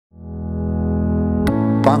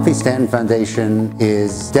Bonfils-Stanton Foundation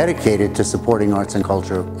is dedicated to supporting arts and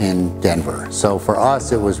culture in Denver. So for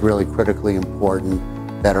us, it was really critically important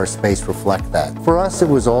that our space reflect that. For us, it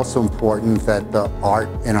was also important that the art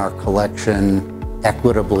in our collection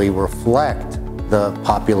equitably reflect the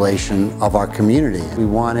population of our community. We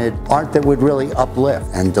wanted art that would really uplift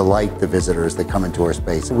and delight the visitors that come into our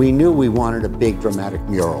space. We knew we wanted a big dramatic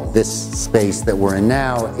mural. This space that we're in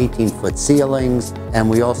now, 18-foot ceilings, and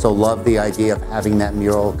we also love the idea of having that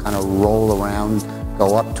mural kind of roll around,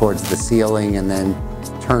 go up towards the ceiling and then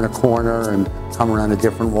turn a corner and come around a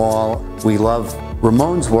different wall. We love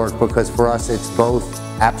Ramon's work because for us it's both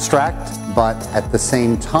abstract, but at the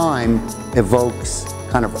same time evokes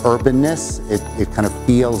kind of urbanness. It kind of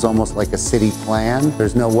feels almost like a city plan.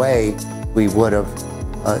 There's no way we would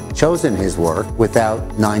have chosen his work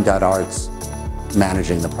without 9 Dot Arts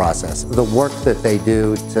managing the process. The work that they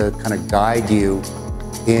do to kind of guide you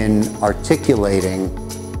in articulating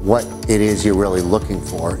what it is you're really looking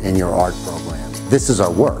for in your art program. This is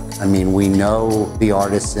our work. I mean, we know the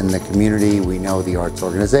artists in the community, we know the arts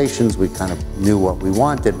organizations, we kind of knew what we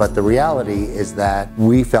wanted, but the reality is that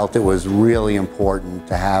we felt it was really important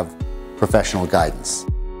to have professional guidance.